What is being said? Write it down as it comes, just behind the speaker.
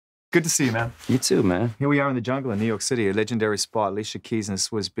Good to see you, man. You too, man. Here we are in the jungle in New York City, a legendary spot. Alicia Keys and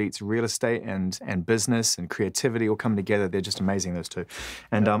Swizz Beatz, real estate and business and creativity all come together. They're just amazing, those two.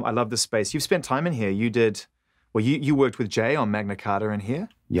 And I love this space. You've spent time in here. You did, well, you worked with Jay on Magna Carta in here.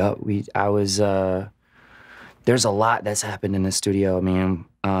 Yeah, I was, there's a lot that's happened in the studio. I mean,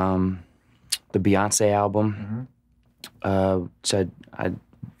 the Beyonce album, which I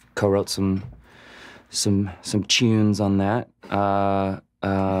co-wrote some tunes on that.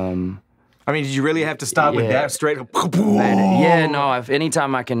 I mean, did you really have to start with that straight up? Yeah, no, if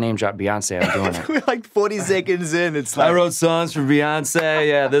anytime I can name drop Beyonce, I'm doing it. We're like 40 seconds in, it's like... I wrote songs for Beyonce,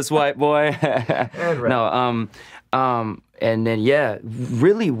 yeah, this white boy. No, and then, yeah,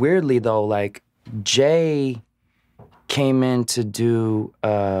 really weirdly though, like, Jay came in to do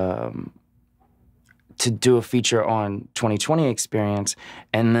a feature on 2020 Experience,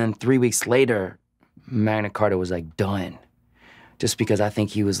 and then 3 weeks later, Magna Carta was like done. Just because I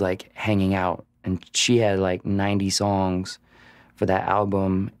think he was like hanging out, and she had like 90 songs for that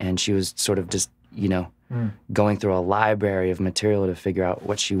album, and she was sort of just, you know, going through a library of material to figure out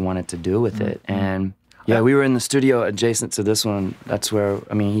what she wanted to do with it. And yeah, we were in the studio adjacent to this one. That's where,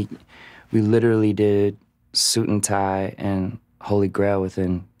 I mean, we literally did Suit and Tie and Holy Grail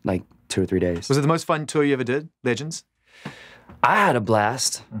within like 2 or 3 days. Was it the most fun tour you ever did, Legends? I had a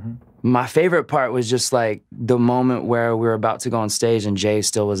blast. My favorite part was just like the moment where we were about to go on stage and Jay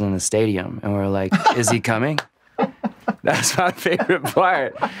still was in the stadium, and we were like, is he coming? That's my favorite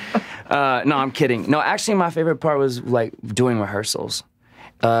part. No, I'm kidding. No, actually my favorite part was like doing rehearsals,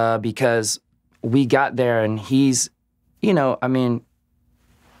 because we got there and he's, you know, I mean,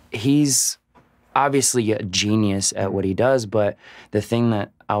 he's obviously a genius at what he does, but the thing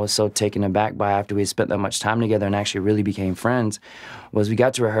that I was so taken aback by after we spent that much time together and actually really became friends was we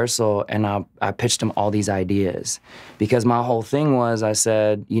got to rehearsal and I pitched him all these ideas. Because my whole thing was, I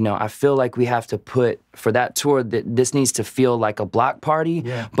said, you know, I feel like we have to put, for that tour, that this needs to feel like a block party,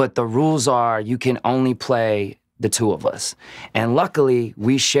 but the rules are you can only play the two of us. And luckily,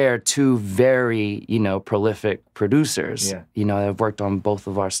 we share two very, you know, prolific producers, you know, that have worked on both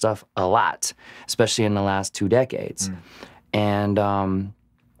of our stuff a lot, especially in the last 2 decades.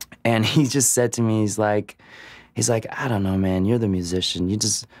 And he just said to me, he's like, I don't know, man, you're the musician. You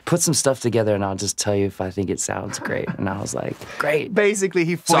just put some stuff together and I'll just tell you if I think it sounds great. And I was like, great. Basically,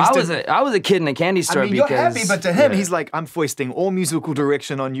 he foisted... So I was a kid in a candy store. I mean, because... you're happy, but to him, he's like, I'm foisting all musical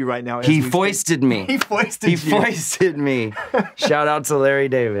direction on you right now. He foisted me. He foisted you. He foisted me. Shout out to Larry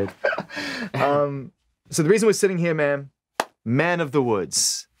David. So the reason we're sitting here, Man of the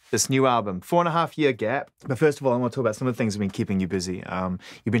Woods. This new album, 4.5-year gap. But first of all, I want to talk about some of the things that have been keeping you busy.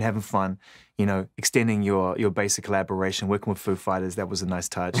 You've been having fun, you know, extending your basic collaboration, working with Foo Fighters. That was a nice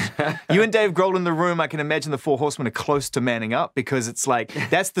touch. You and Dave Grohl in the room, I can imagine the Four Horsemen are close to manning up, because it's like,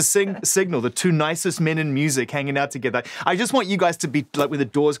 that's the signal, the two nicest men in music hanging out together. I just want you guys to be like, when the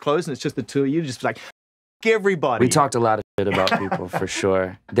doors close and it's just the two of you, just like, everybody. We talked a lot of shit about people, for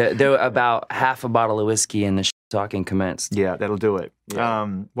sure. There were about half a bottle of whiskey and the talking commenced. Yeah, that'll do it. Yeah.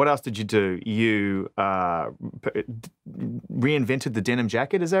 What else did you do? You reinvented the denim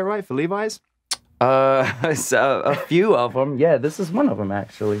jacket, is that right, for Levi's? So a few of them. Yeah, this is one of them,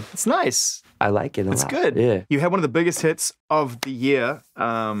 actually. It's nice. I like it a lot. It's good. Yeah. You had one of the biggest hits of the year,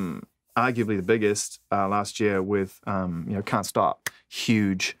 arguably the biggest, last year with, you know, Can't Stop.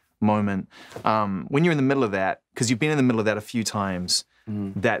 Huge moment. When you're in the middle of that, because you've been in the middle of that a few times,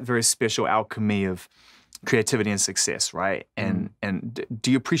 that very special alchemy of creativity and success, right? And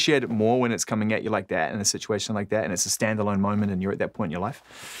do you appreciate it more when it's coming at you like that, in a situation like that, and it's a standalone moment and you're at that point in your life?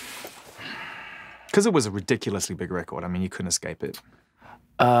 Because it was a ridiculously big record. I mean, you couldn't escape it.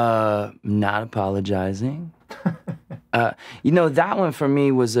 Not apologizing. You know, that one for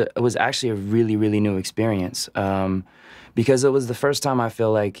me was actually a really, really new experience, because it was the first time I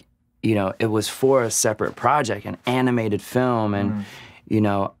feel like, you know, it was for a separate project, an animated film, and you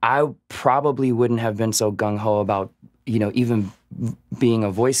know, I probably wouldn't have been so gung-ho about, you know, even being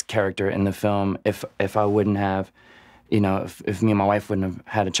a voice character in the film if I wouldn't have, you know, if me and my wife wouldn't have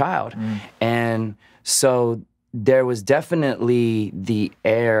had a child. And so there was definitely the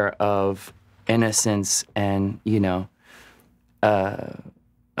air of innocence and, you know,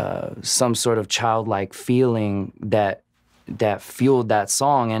 some sort of childlike feeling that fueled that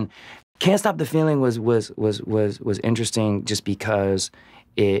song. And Can't Stop the Feeling was interesting just because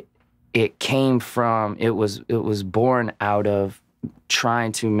it came from, it was born out of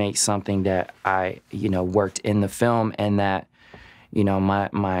trying to make something that I, you know, worked in the film and that, you know,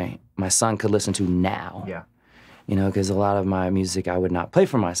 my son could listen to now. Yeah. You know, because a lot of my music I would not play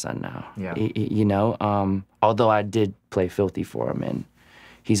for my son now. Yeah. You know, although I did play Filthy for him, and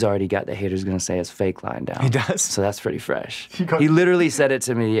he's already got the haters gonna say it's fake line down. He does? So that's pretty fresh. He He literally said it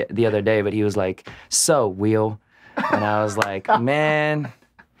to me the other day, but he was like, "So, Wheel," and I was like, "Man,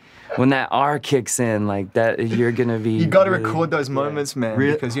 when that R kicks in, like that, you're gonna be." You got to really, record those moments, man,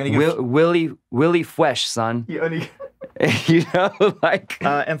 because you only get Willie Fresh, son. you only. You know, like.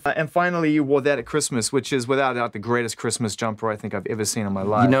 And finally, you wore that at Christmas, which is without doubt the greatest Christmas jumper I think I've ever seen in my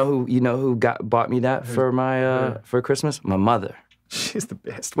life. You know who bought me that for my for Christmas? My mother. She's the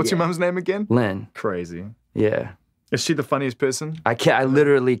best. What's your mom's name again? Lynn. Crazy. Yeah. Is she the funniest person? I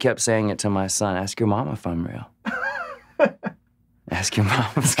literally kept saying it to my son. Ask your mom if I'm real. Ask your mom.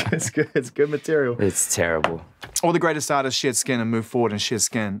 It's good. It's good material. It's terrible. All the greatest artists shed skin and move forward and shed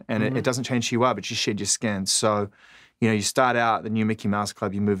skin, and it doesn't change who you are, but you shed your skin. So, you know, you start out the new Mickey Mouse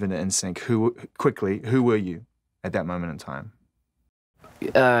Club, you move into NSYNC. Who were you at that moment in time?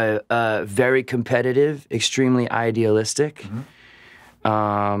 Very competitive, extremely idealistic,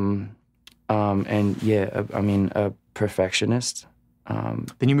 and yeah, I mean, a perfectionist.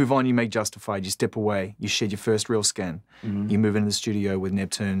 Then you move on, you make Justified, you step away, you shed your first real skin, you move into the studio with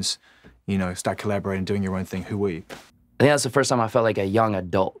Neptunes, you know, start collaborating, doing your own thing. Who were you? I think that's the first time I felt like a young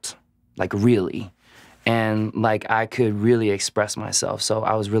adult, like really. And like I could really express myself, so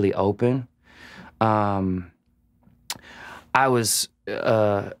I was really open. I was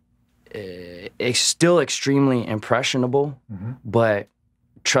still extremely impressionable, but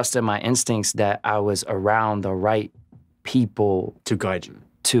trusted my instincts that I was around the right people To guide you.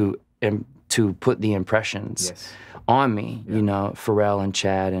 to put the impressions on me. You know, Pharrell and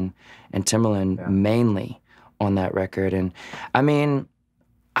Chad and Timberlake mainly on that record. And I mean,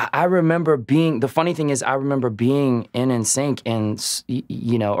 I remember being, the funny thing is I remember being in NSYNC and,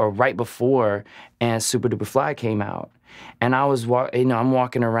 you know, or right before, and Super Duper Fly came out. And I was, I'm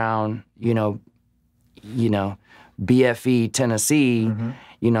walking around, you know, BFE, Tennessee,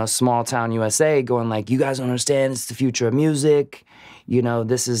 you know, small town USA, going like, you guys don't understand, it's the future of music. You know,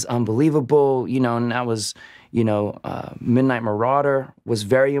 this is unbelievable. You know, and that was, you know, Midnight Marauder was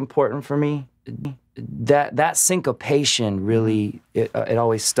very important for me. That syncopation really, it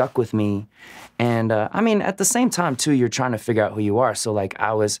always stuck with me. And I mean, at the same time too, you're trying to figure out who you are. So like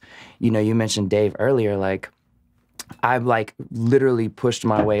I was, you know, you mentioned Dave earlier, like I've like literally pushed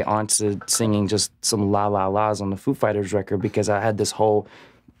my way onto singing just some La La La's on the Foo Fighters record because I had this whole,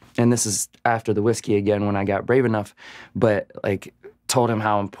 and this is after the whiskey again when I got brave enough, but like told him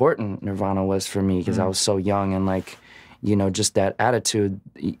how important Nirvana was for me because I was so young and like, you know, just that attitude,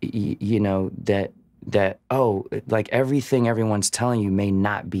 you know, that oh, like everything everyone's telling you may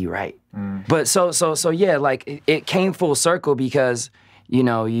not be right. But so yeah, like it came full circle because, you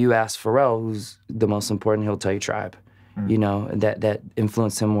know, you ask Pharrell, who's the most important, he'll tell you Tribe. You know, that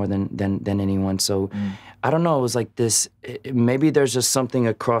influenced him more than anyone. So I don't know, it was like this, maybe there's just something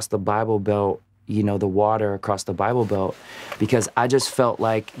across the Bible Belt, you know, the water across the Bible Belt, because I just felt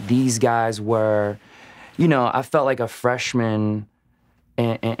like these guys were, you know, I felt like a freshman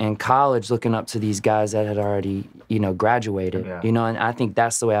in college looking up to these guys that had already, you know, graduated, you know, and I think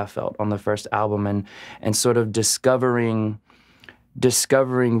that's the way I felt on the first album and sort of discovering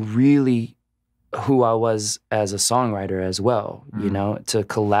really who I was as a songwriter as well, you know, to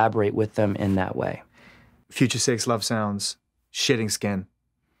collaborate with them in that way. Future Sex, Love Sounds, shedding skin.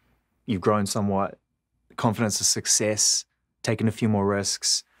 You've grown somewhat. Confidence of success, taking a few more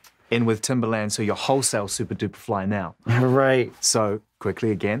risks. In with Timberland, so you're wholesale Super Duper Fly now. Right. So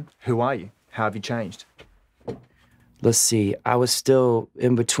quickly again, who are you? How have you changed? Let's see. I was still,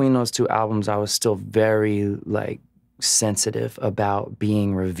 in between those two albums, I was still very like sensitive about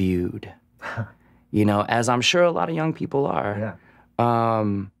being reviewed. You know, as I'm sure a lot of young people are.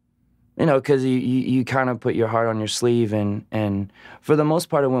 You know, because you kind of put your heart on your sleeve, and for the most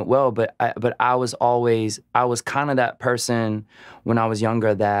part it went well. But I was kind of that person when I was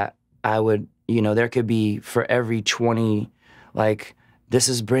younger that I would, you know, there could be for every 20, like, this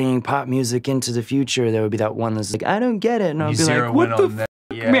is bringing pop music into the future, there would be that one that's like, I don't get it, and I'll be like, what the fuck,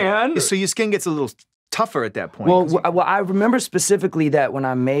 man? So your skin gets a little tougher at that point. Well, I remember specifically that when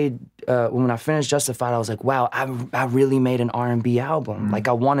I finished Justified, I was like, wow, I really made an R&B album. Like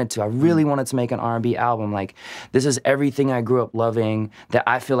I really wanted to make an R&B album. Like this is everything I grew up loving that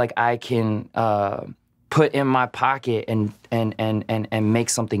I feel like I can put in my pocket and make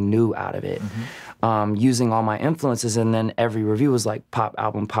something new out of it. Using all my influences, and then every review was like pop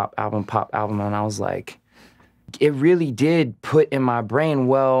album, pop album, pop album, and I was like, it really did put in my brain,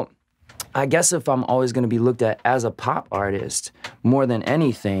 well, I guess if I'm always going to be looked at as a pop artist more than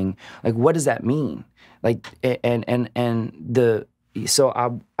anything, like what does that mean? Like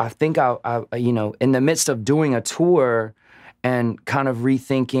so I think I you know, in the midst of doing a tour and kind of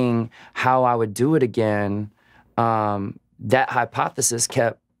rethinking how I would do it again, that hypothesis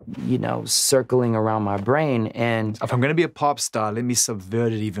kept, you know, circling around my brain. And if I'm going to be a pop star, let me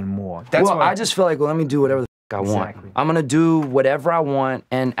subvert it even more. I just feel like, well, let me do whatever the I want. I'm gonna do whatever I want.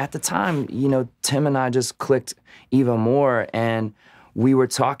 And at the time, you know, Tim and I just clicked even more, and we were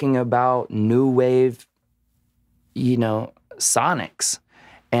talking about new wave, you know, sonics.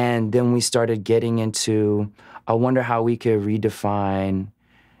 And then we started getting into, I wonder how we could redefine,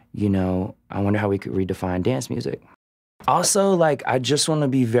 you know, dance music. Also, like, I just want to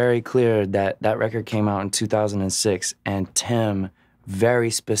be very clear that that record came out in 2006, and Tim very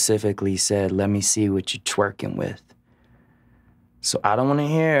specifically said, let me see what you're twerking with. So I don't want to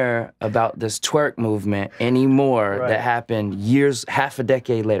hear about this twerk movement anymore that happened half a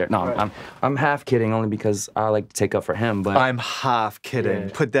decade later. No, I'm half kidding, only because I like to take up for him, but I'm half kidding. Yeah.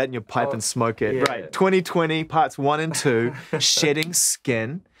 Put that in your pipe and smoke it. Yeah. Right, 2020, parts 1 and 2, shedding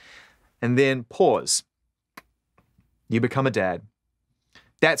skin, and then pause. You become a dad.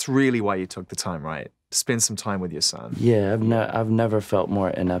 That's really why you took the time, right? Spend some time with your son. Yeah, I've never felt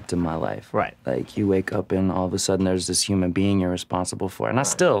more inept in my life. Right. Like, you wake up and all of a sudden there's this human being you're responsible for. And I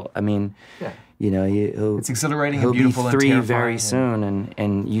still, I mean, you know, it's exhilarating and beautiful. He'll be 3 and very soon.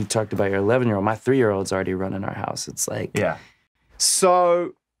 And you talked about your 11-year-old. My 3-year-old's already running our house. It's like... Yeah.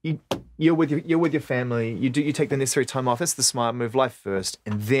 So you're with your family. You take the necessary time off. It's the smart move, life first.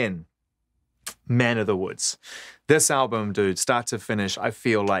 And then, Man of the Woods. This album, dude, start to finish, I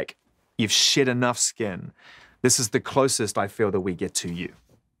feel like you've shed enough skin. This is the closest I feel that we get to you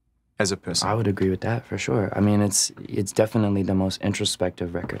as a person. I would agree with that for sure. I mean, it's definitely the most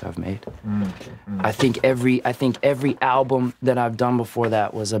introspective record I've made. I think every album that I've done before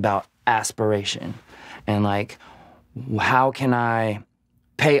that was about aspiration and like, how can I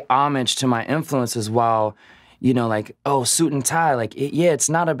pay homage to my influences while, you know, like, oh, suit and tie, like, it's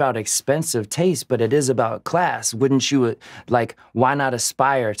not about expensive taste, but it is about class. Wouldn't you, like, why not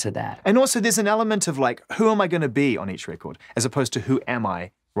aspire to that? And also there's an element of like, who am I gonna be on each record, as opposed to who am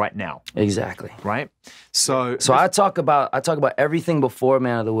I right now? Exactly. Right? So I talk about everything before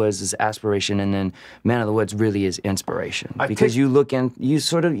Man of the Woods is aspiration, and then Man of the Woods really is inspiration. Because you look and you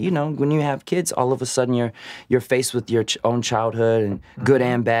sort of, you know, when you have kids, all of a sudden you're faced with your own childhood, and good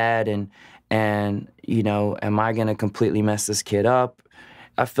and bad, and, you know, am I gonna completely mess this kid up?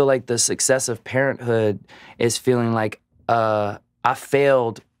 I feel like the success of parenthood is feeling like I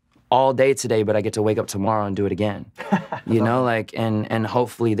failed all day today, but I get to wake up tomorrow and do it again. You know, like, and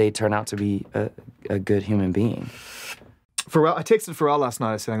hopefully they turn out to be a good human being. Pharrell, I texted Pharrell last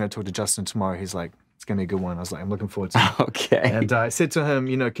night. I said, I'm gonna talk to Justin tomorrow. He's like, it's gonna be a good one. I was like, I'm looking forward to it. Okay. And I said to him,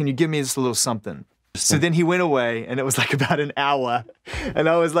 you know, can you give me just a little something? So then he went away, and it was like about an hour, and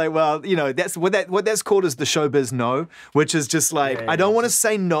I was like, well, you know, that's what that's called is the showbiz no, which is just like, I don't want to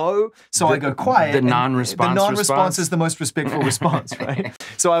say no, so I go quiet. The non-response. The non-response is the most respectful response, right?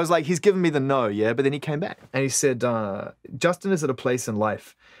 So I was like, he's given me the no, yeah, but then he came back and he said, Justin is at a place in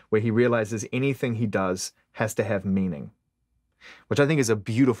life where he realizes anything he does has to have meaning, which I think is a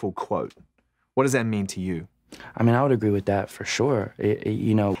beautiful quote. What does that mean to you? I mean, I would agree with that for sure.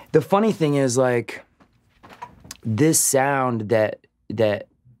 You know, the funny thing is, like, this sound that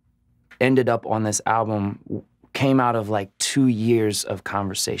ended up on this album came out of like 2 years of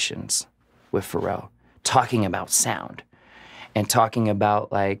conversations with Pharrell, talking about sound and talking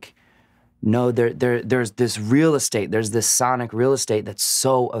about like, no, there's this real estate, there's this sonic real estate that's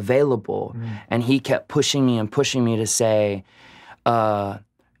so available, and he kept pushing me to say,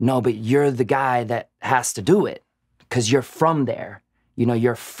 no, but you're the guy that has to do it because you're from there. You know,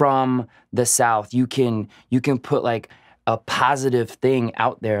 you're from the South. You can put like a positive thing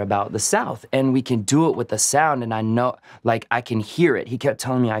out there about the South, and we can do it with the sound, and I know, like, I can hear it. He kept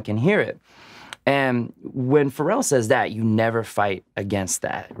telling me I can hear it. And when Pharrell says that, you never fight against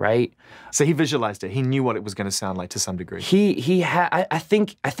that, right? So he visualized it. He knew what it was going to sound like to some degree. He had. I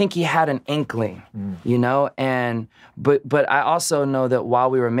think he had an inkling, you know. And but I also know that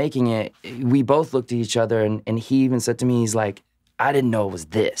while we were making it, we both looked at each other, and he even said to me, he's like, I didn't know it was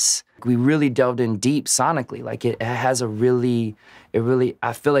this. We really delved in deep sonically. Like, it has a really,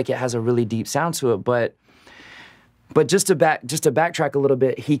 I feel like it has a really deep sound to it, But just to backtrack a little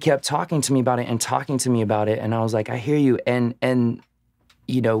bit, he kept talking to me about it, and I was like, I hear you. And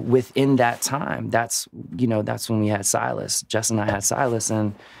you know, within that time, that's when we had Silas. Jess and I had Silas,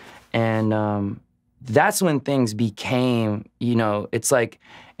 and that's when things became, you know, it's like,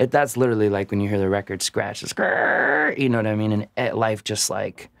 that's literally like when you hear the record scratch, it's, you know what I mean? And life just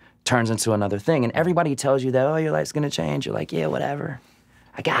like turns into another thing. And everybody tells you that, oh, your life's gonna change. You're like, yeah, whatever.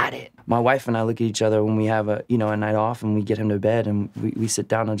 I got it. My wife and I look at each other when we have a night off and we get him to bed and we sit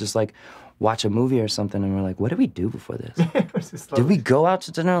down and just like watch a movie or something and we're like, what did we do before this? Did we go out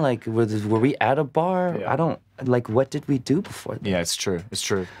to dinner? Like, were we at a bar? Yeah. What did we do before this? Yeah, it's true. It's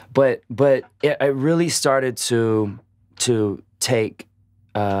true. But it really started to take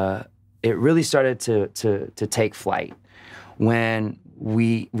take flight when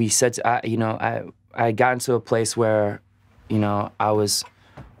we said I got into a place where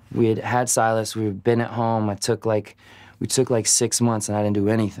we had Silas, we had been at home. We took like 6 months and I didn't do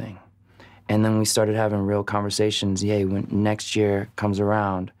anything. And then we started having real conversations. Yay, when next year comes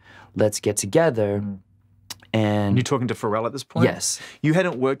around, let's get together. And you're talking to Pharrell at this point? Yes. You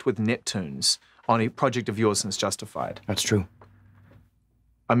hadn't worked with Neptunes on a project of yours since Justified. That's true.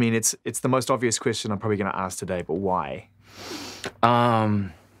 I mean, it's the most obvious question I'm probably going to ask today, but why? You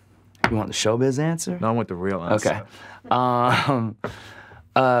want the showbiz answer? No, I want the real answer. Okay.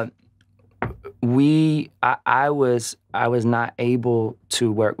 I was not able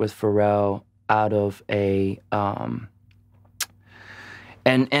to work with Pharrell out of a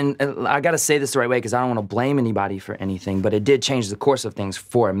and I gotta say this the right way because I don't want to blame anybody for anything, but it did change the course of things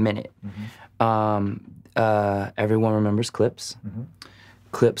for a minute. Everyone remembers Clips.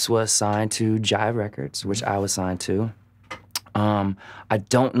 Clips was signed to Jive Records, which I was signed to. I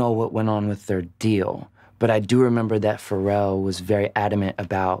don't know what went on with their deal, but I do remember that Pharrell was very adamant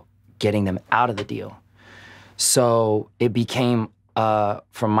about getting them out of the deal. So it became,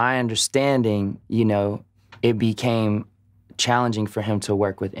 from my understanding, it became challenging for him to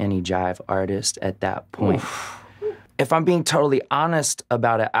work with any Jive artist at that point. Oof. If I'm being totally honest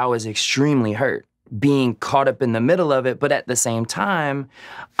about it, I was extremely hurt being caught up in the middle of it, but at the same time,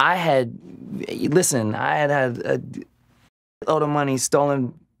 I had a load of money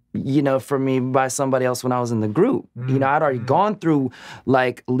stolen, from me by somebody else when I was in the group. I'd already gone through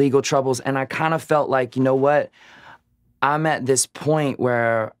like legal troubles and I kind of felt like, you know what? I'm at this point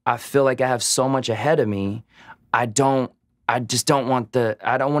where I feel like I have so much ahead of me. I don't want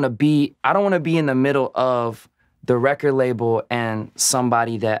to be in the middle of the record label and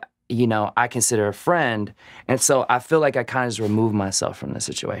somebody that, I consider a friend. And so I feel like I kind of just removed myself from the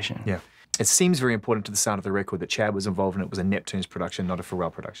situation. Yeah. It seems very important to the sound of the record that Chad was involved in it was a Neptunes production, not a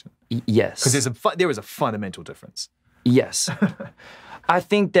Pharrell production. Yes. Because there is a fundamental difference. Yes. I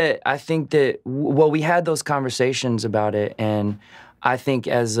think that we had those conversations about it, and I think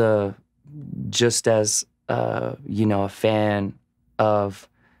as a fan of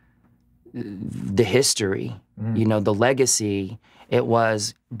the history, the legacy, it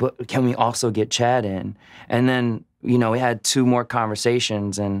was, but can we also get Chad in? And then, we had 2 more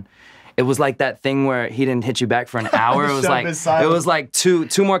conversations, and it was like that thing where he didn't hit you back for an hour. It was like two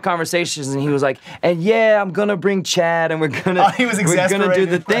more conversations, and he was like, "And yeah, I'm gonna bring Chad, and we're gonna do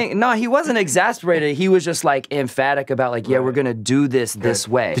the thing." No, he wasn't exasperated. He was just like emphatic about like, "Yeah, we're gonna do this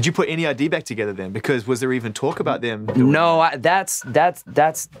way." Did you put any ID back together then? Because was there even talk about them? No, that's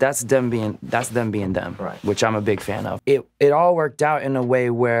them being them, right? Which I'm a big fan of. It all worked out in a way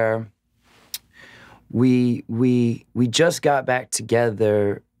where we just got back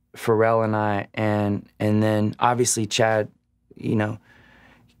together, Pharrell and I, and then obviously Chad,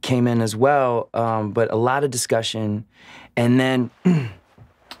 came in as well, but a lot of discussion. And then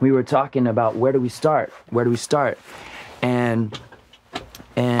we were talking about where do we start? And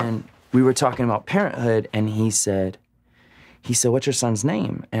we were talking about parenthood, and he said, "What's your son's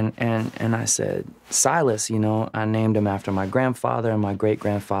name?" And I said, "Silas, I named him after my grandfather and my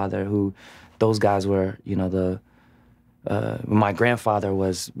great-grandfather, who those guys were, my grandfather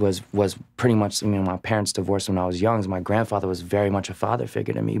was pretty much, my parents divorced when I was young, so my grandfather was very much a father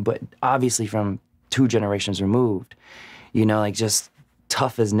figure to me, but obviously from 2 generations removed, like just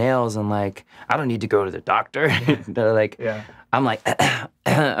tough as nails, and like, I don't need to go to the doctor." They're like, yeah. I'm like,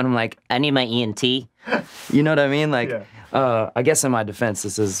 and I'm like, I need my ENT. You know what I mean? Like, yeah. I guess in my defense,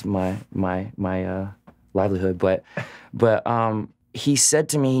 this is my livelihood, but he said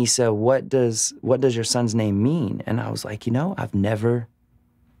to me, what does your son's name mean? And I was like, I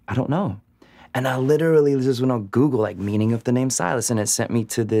don't know. And I literally just went on Google, like, meaning of the name Silas, and it sent me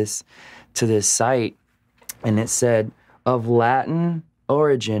to this site, and it said, of Latin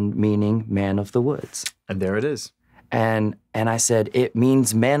origin, meaning man of the woods. And there it is. And I said, it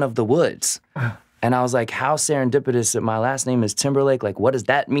means man of the woods. And I was like, how serendipitous that my last name is Timberlake. Like, what does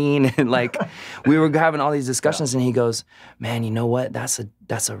that mean? And like, we were having all these discussions, and he goes, man, you know what? That's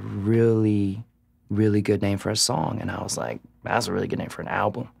a really, really good name for a song. And I was like, that's a really good name for an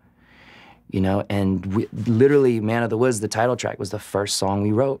album. And literally, Man of the Woods, the title track, was the first song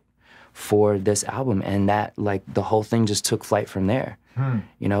we wrote for this album. And that, like, the whole thing just took flight from there,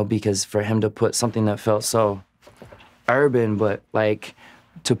 you know, because for him to put something that felt so urban, but like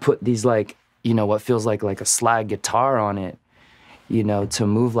to put these, like, you know, what feels like a slide guitar on it, you know, to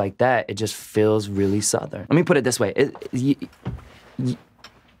move like that, it just feels really Southern. Let me put it this way.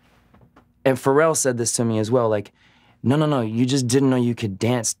 And Pharrell said this to me as well, like, no, you just didn't know you could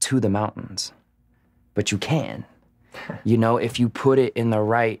dance to the mountains, but you can, you know, if you put it in the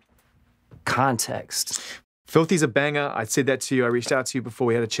right context. Filthy's a banger. I said that to you. I reached out to you before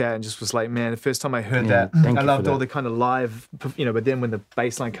we had a chat and just was like, man, the first time I heard that, I loved all the kind of live, you know, but then when the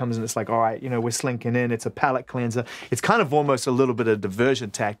bass line comes in, it's like, all right, you know, we're slinking in. It's a palate cleanser. It's kind of almost a little bit of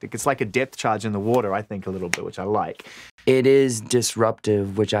diversion tactic. It's like a depth charge in the water, I think, a little bit, which I like. It is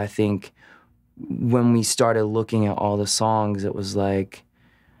disruptive, which I think when we started looking at all the songs, it was like,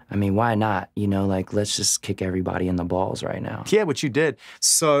 I mean, why not? You know, like, let's just kick everybody in the balls right now. Yeah, which you did.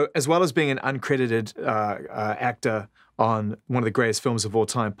 So as well as being an uncredited actor on one of the greatest films of all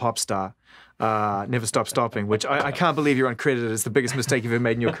time, Pop Star, Never Stop Stopping, which I can't believe you're uncredited. It's the biggest mistake you've ever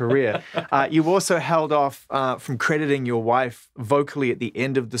made in your career. You also held off from crediting your wife vocally at the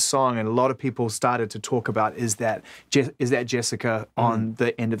end of the song, and a lot of people started to talk about, is that Jessica on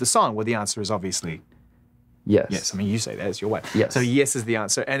the end of the song? Well, the answer is obviously yes. Yes, I mean, you say that, it's your wife. Yes. So yes is the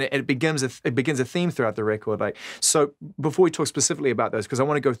answer. And it begins a theme throughout the record. Like, so before we talk specifically about those, because I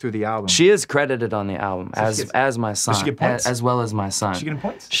want to go through the album. She is credited on the album as my son. Does she get points? As well as my son. Is she getting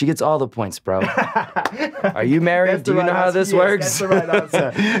points? She gets all the points, bro. Are you married? Do you know how this works? That's the right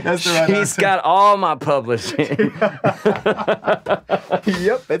answer. That's the right answer. She's got all my publishing.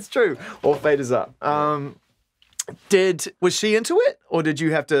 Yep, that's true. All fate is up. Was she into it, or did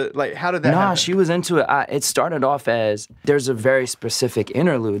you have to, like, how did that happen? Nah, she was into it. It started off as, there's a very specific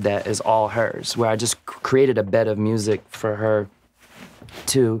interlude that is all hers, where I just created a bed of music for her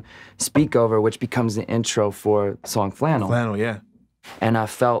to speak over, which becomes the intro for the song Flannel. Flannel, yeah. And I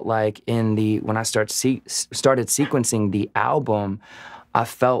felt like when I started sequencing the album, I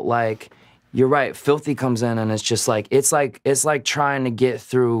felt like, you're right, Filthy comes in and it's just like, it's like trying to get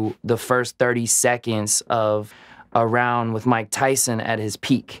through the first 30 seconds of a round with Mike Tyson at his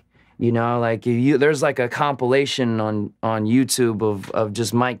peak. You know, like, there's like a compilation on YouTube of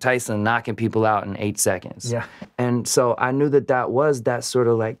just Mike Tyson knocking people out in 8 seconds. Yeah. And so I knew that was that sort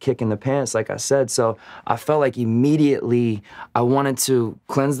of like kick in the pants, like I said. So I felt like immediately I wanted to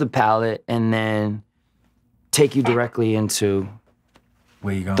cleanse the palate and then take you directly into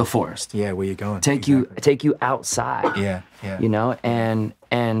where you going? The forest. Yeah, where you going? Take you outside. Yeah. You know,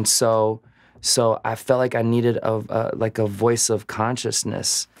 and so I felt like I needed like a voice of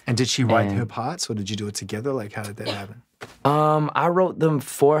consciousness. And did she write her parts, or did you do it together? Like, how did that happen? I wrote them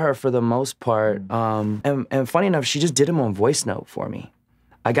for her for the most part. And funny enough, she just did them on voice note for me.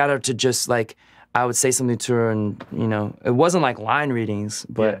 I got her to just, like, I would say something to her, and, you know, it wasn't like line readings,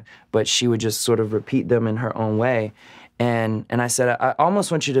 but she would just sort of repeat them in her own way. And I said, I almost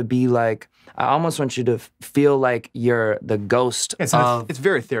want you to be like, I almost want you to feel like you're the ghost of... It's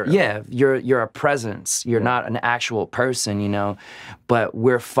very ethereal. Yeah, you're a presence. You're not an actual person, you know, but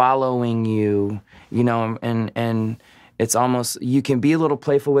we're following you, you know, and it's almost, you can be a little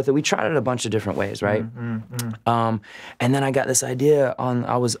playful with it. We tried it a bunch of different ways, right? And then I got this idea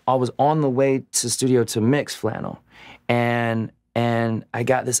I was on the way to studio to mix Flannel, and I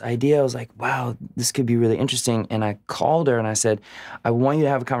got this idea. I was like, wow, this could be really interesting. And I called her and I said, I want you to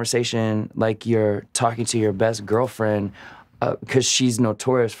have a conversation like you're talking to your best girlfriend, because she's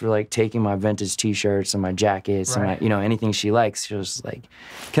notorious for, like, taking my vintage T-shirts and my jackets and my, you know, anything she likes. She was like,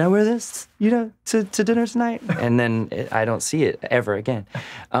 can I wear this, you know, to dinner tonight? And then I don't see it ever again.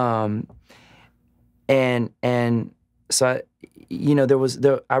 And so you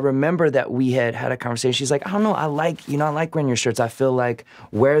know, I remember that we had a conversation. She's like, I don't know, I like wearing your shirts. I feel like,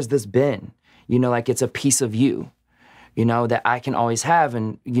 where's this been? You know, like, it's a piece of you, you know, that I can always have.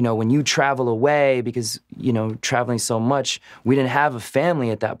 And, you know, when you travel away, because, you know, traveling so much, we didn't have a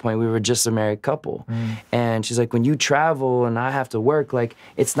family at that point. We were just a married couple. And she's like, when you travel and I have to work, like,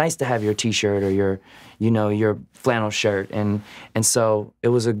 it's nice to have your T-shirt or your flannel shirt. And so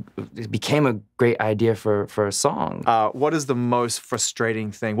it became a great idea for a song. What is the most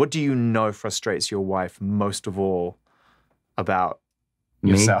frustrating thing? What do you know frustrates your wife most of all about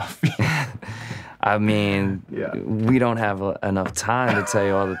yourself? I mean, we don't have enough time to tell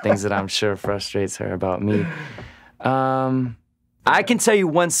you all the things that I'm sure frustrates her about me. I can tell you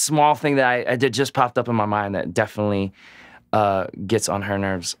one small thing that just popped up in my mind that definitely gets on her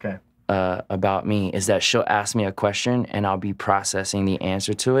nerves. Okay. About me, is that she'll ask me a question and I'll be processing the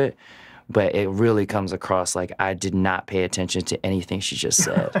answer to it, but it really comes across like I did not pay attention to anything she just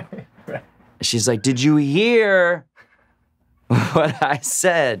said. She's like, did you hear what I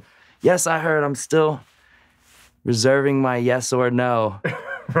said? Yes, I heard. I'm still reserving my yes or no.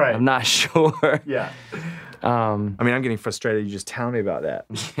 Right. I'm not sure. Yeah. I mean, I'm getting frustrated. You just tell me about that.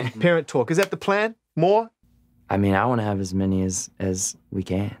 Parent talk. Is that the plan? More? I mean, I want to have as many as we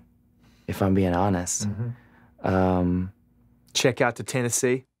can, if I'm being honest. Check out to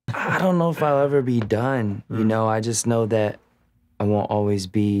Tennessee. I don't know if I'll ever be done. You know, I just know that I won't always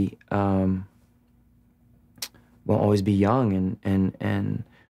be young and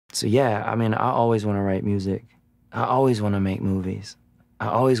so yeah, I mean, I always want to write music. I always want to make movies. I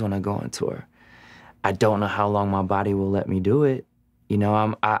always want to go on tour. I don't know how long my body will let me do it. You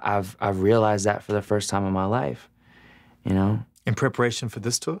know, I've realized that for the first time in my life. You know. In preparation for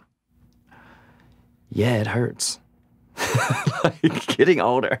this tour? Yeah, it hurts. Like getting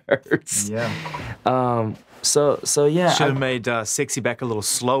older hurts. Yeah. So yeah. Should have made Sexy back a little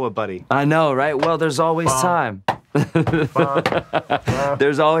slower, buddy. I know, right? Well, there's always time.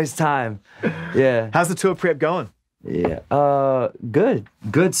 There's always time. Yeah. How's the tour prep going? Yeah.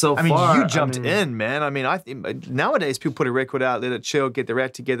 Good so far. I mean, you jumped in, man. I mean, I think nowadays people put a record out, let it chill, get their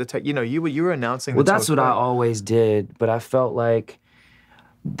act together. You know, you were announcing. Well, that's what I always did, but I felt like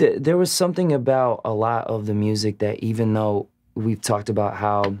there was something about a lot of the music that, even though we've talked about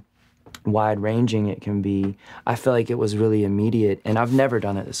how wide-ranging it can be, I felt like it was really immediate, and I've never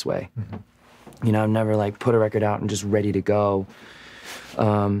done it this way. You know, I've never like put a record out and just ready to go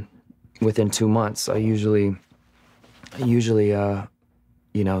within 2 months. I usually, you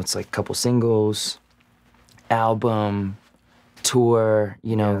know, it's like a couple singles, album, tour,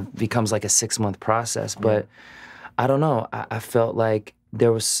 you know, becomes like a 6-month process. But I don't know, I felt like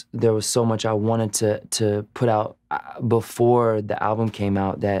there was so much I wanted to put out before the album came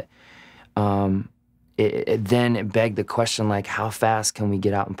out that it begged the question, like, how fast can we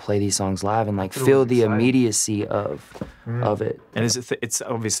get out and play these songs live and like feel the immediacy of it. And it's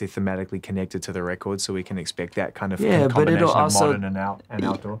obviously thematically connected to the record, so we can expect that kind of but it'll also, of modern and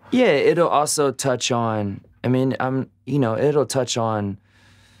outdoor. Yeah, it'll also touch on, I mean, you know, it'll touch on,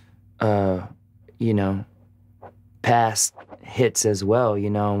 you know, past hits as well, you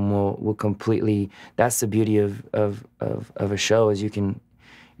know, and we'll completely, that's the beauty of a show, is you can,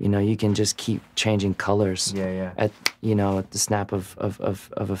 you know, you can just keep changing colors at, you know, at the snap of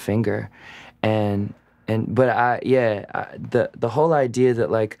a finger. But the whole idea that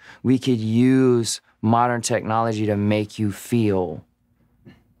like we could use modern technology to make you feel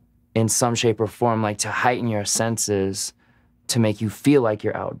in some shape or form, like to heighten your senses, to make you feel like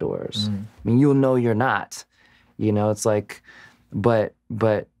you're outdoors. I mean, you'll know you're not, you know, it's like, but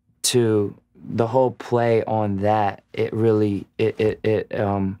to the whole play on that, it really,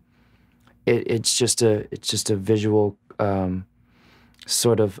 it's just a visual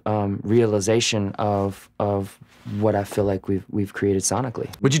sort of realization of what I feel like we've created sonically.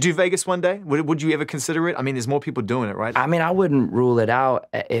 Would you do Vegas one day? Would you ever consider it? I mean, there's more people doing it, right? I mean, I wouldn't rule it out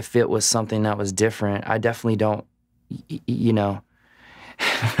if it was something that was different. I definitely don't, you know.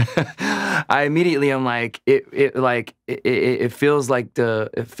 I immediately am like, it feels like you're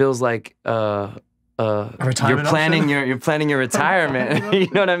planning your retirement. You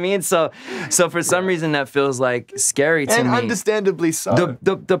know what I mean? So for some reason that feels like scary to me. And understandably so.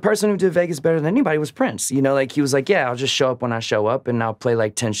 The person who did Vegas better than anybody was Prince. You know, like he was like, yeah, I'll just show up when I show up, and I'll play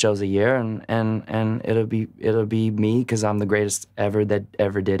like 10 shows a year, and it'll be me because I'm the greatest ever that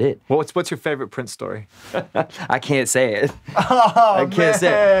ever did it. What's your favorite Prince story? I can't say it. Oh, I can't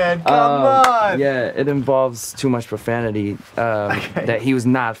say it. Come on. Yeah, it involves too much profanity that he was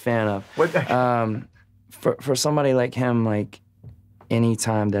not a fan of. What? For somebody like him, like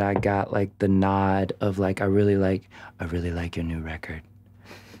anytime that I got like the nod of like I really like your new record,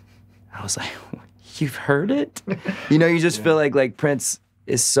 I was like, you've heard it? You know, you just feel like Prince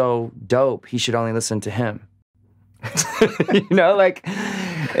is so dope, he should only listen to him. You know, like,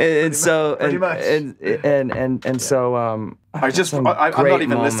 and so I'm not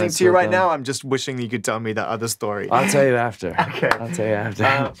even listening to you right now. I'm just wishing you could tell me that other story. I'll tell you after. Okay. I'll tell you after.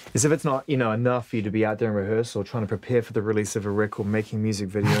 As if it's not, you know, enough for you to be out there in rehearsal, trying to prepare for the release of a record, making music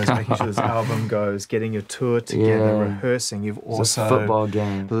videos, making sure this album goes, getting your tour together, rehearsing. You've also a football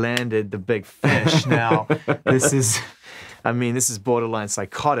game. Landed the big fish. Now, this is borderline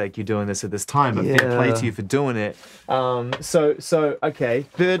psychotic. You're doing this at this time, but fair play to you for doing it. So okay,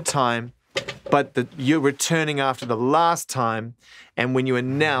 third time, but you're returning after the last time, and when you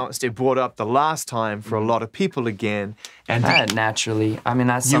announced, it brought up the last time for a lot of people again. And that naturally, I mean,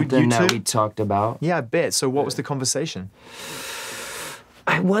 that's something that we talked about. Yeah, I bet. So what was the conversation?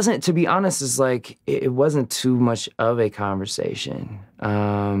 I wasn't, to be honest, it's like, it wasn't too much of a conversation.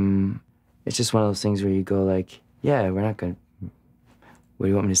 it's just one of those things where you go like, yeah, we're not gonna. What do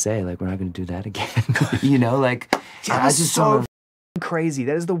you want me to say? Like, we're not gonna do that again. You know, like Yeah, I just so don't know. crazy.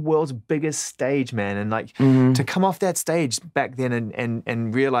 That is the world's biggest stage, man. And like to come off that stage back then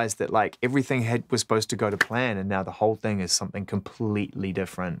and realize that like everything was supposed to go to plan, and now the whole thing is something completely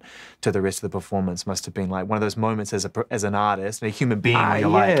different to the rest of the performance must have been like one of those moments as an artist and a human being where you're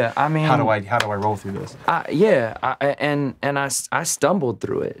like, I mean, how do I roll through this? I stumbled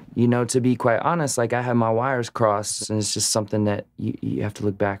through it. You know, to be quite honest, like I had my wires crossed, and it's just something that you have to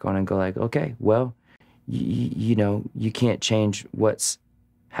look back on and go like, okay, well. You know, you can't change what's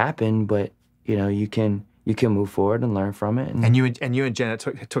happened, but you know, you can move forward and learn from it. And you and Janet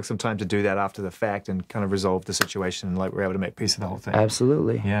took some time to do that after the fact and kind of resolve the situation, and like we're able to make peace of the whole thing.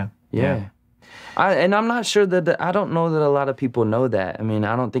 Absolutely. Yeah. And I'm not sure that I don't know that a lot of people know that. I mean,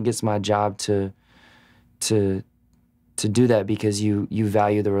 I don't think it's my job to do that, because you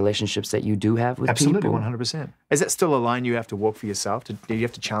value the relationships that you do have with Absolutely, people. 100%. Is that still a line you have to walk for yourself? Do you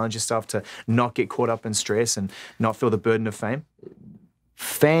have to challenge yourself to not get caught up in stress and not feel the burden of fame?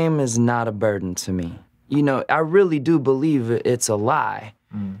 Fame is not a burden to me. You know, I really do believe it's a lie.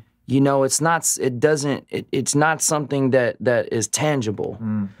 You know, it's not something that is tangible.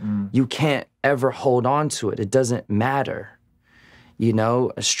 You can't ever hold on to it. It doesn't matter. You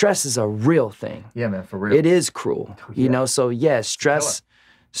know, stress is a real thing. Yeah, man, for real. It is cruel. You know, so yeah, stress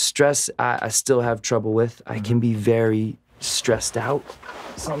I still have trouble with. I can be very stressed out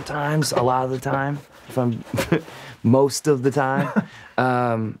sometimes, a lot of the time, if I'm most of the time.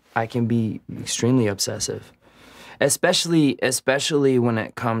 I can be extremely obsessive, especially when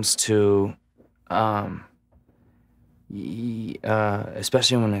it comes to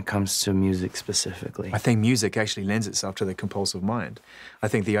music specifically. I think music actually lends itself to the compulsive mind. I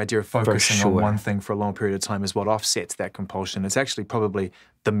think the idea of focusing on one thing for a long period of time is what offsets that compulsion. It's actually probably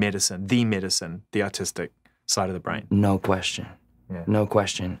the medicine, the artistic side of the brain. No question. Yeah. No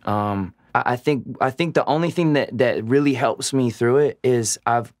question. I think the only thing that really helps me through it is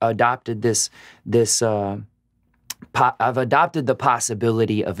I've adopted I've adopted the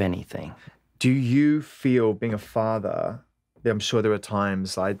possibility of anything. Do you feel, being a father, I'm sure there are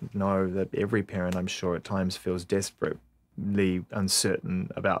times, I know that every parent, I'm sure at times feels desperately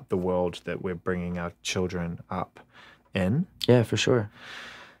uncertain about the world that we're bringing our children up in? Yeah, for sure.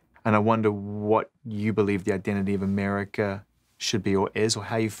 And I wonder what you believe the identity of America should be or is, or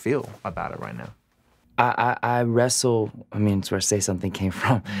how you feel about it right now. I wrestle, I mean, it's where Say Something came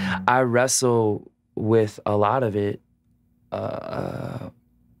from. I wrestle with a lot of it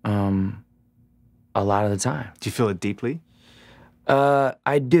a lot of the time. Do you feel it deeply?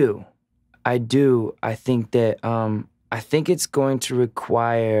 I do. I think that I think it's going to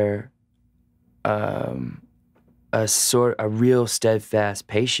require a real steadfast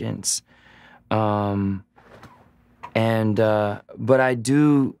patience. But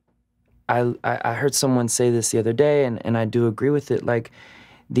I heard someone say this the other day, and I do agree with it. Like,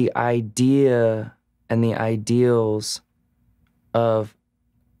 the idea and the ideals of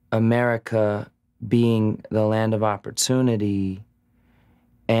America being the land of opportunity,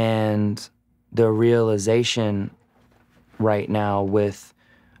 and the realization right now with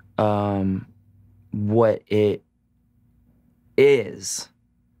what it is,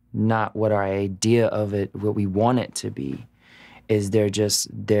 not what our idea of it, what we want it to be, is I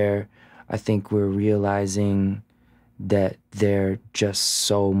think we're realizing that they're just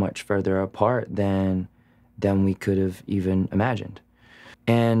so much further apart than we could have even imagined.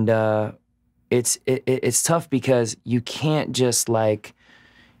 And it's tough because you can't just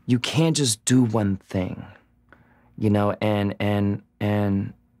do one thing, you know, and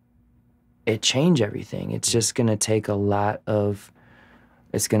it change everything. It's just gonna take a lot of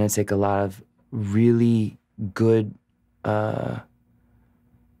really good,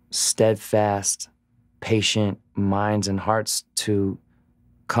 steadfast, patient minds and hearts to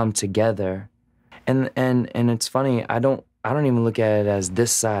come together. And it's funny, I don't even look at it as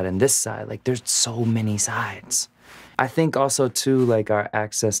this side and this side. Like, there's so many sides. I think also too, like, our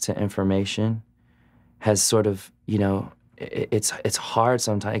access to information has sort of, you know, it's hard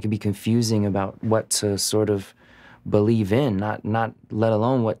sometimes. It can be confusing about what to sort of believe in, not let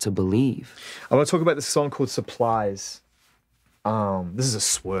alone what to believe. I want to talk about this song called Supplies. This is a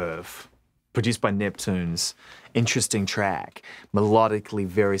swerve, produced by Neptunes. Interesting track, melodically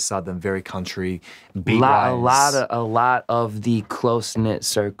very southern, very country, beat-wise. A lot of the close-knit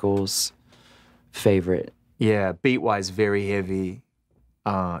circles' favorite. Yeah, beat-wise, very heavy.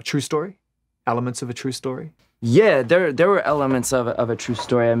 True story? Elements of a true story? Yeah, there were elements of a true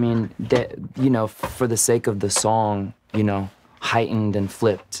story. I mean, that, you know, for the sake of the song, you know, heightened and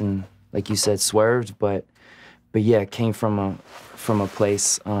flipped and like you said, swerved, but yeah, it came from a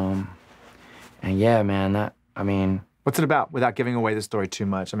place, and yeah, man, I mean. What's it about, without giving away the story too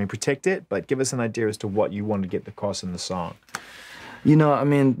much? I mean, protect it, but give us an idea as to what you want to get across in the song. You know, I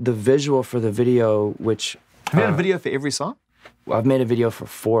mean, the visual for the video, which... Have you had a video for every song? Well, I've made a video for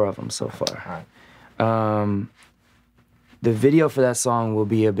 4 of them so far. All right. The video for that song will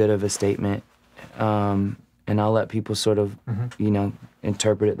be a bit of a statement, and I'll let people sort of, you know,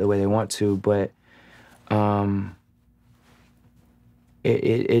 interpret it the way they want to, but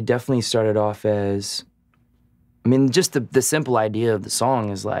it definitely started off as... I mean, just the simple idea of the song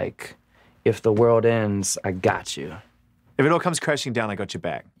is like, if the world ends, I got you. If it all comes crashing down, I got your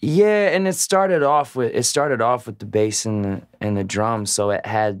back. Yeah, and it started off with the bass and the drums, so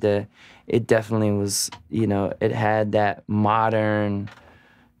it definitely was, you know, it had that modern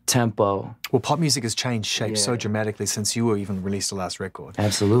tempo. Well, pop music has changed shape so dramatically since you even released the last record.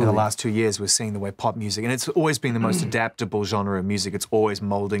 Absolutely. In the last 2 years, we're seeing the way pop music, and it's always been the most adaptable genre of music. It's always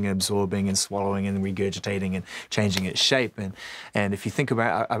molding and absorbing and swallowing and regurgitating and changing its shape. And if you think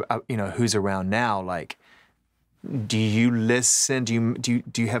about, you know, who's around now, like, do you listen? Do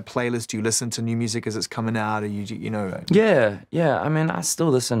you have playlists? Do you listen to new music as it's coming out? Or you know? Yeah. I mean, I still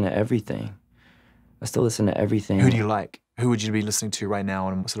listen to everything. Who do you like? Who would you be listening to right now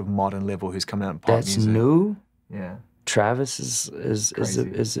on a sort of modern level? Who's coming out in pop music? That's new. Yeah. Travis is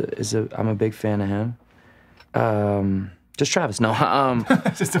a I'm a big fan of him. Just Travis. No.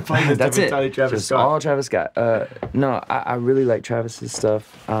 Just a playlist. That's it. Travis just Scott. all Travis Scott. No, I really like Travis's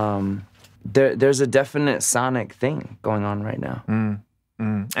stuff. There's a definite sonic thing going on right now.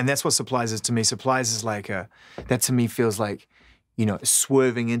 And that's what Supplies is to me. Supplies is like that to me feels like, you know,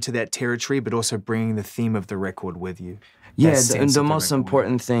 swerving into that territory, but also bringing the theme of the record with you. Yeah, the most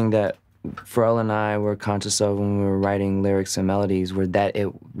important thing that Pharrell and I were conscious of when we were writing lyrics and melodies were that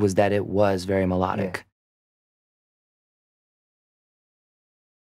it was very melodic.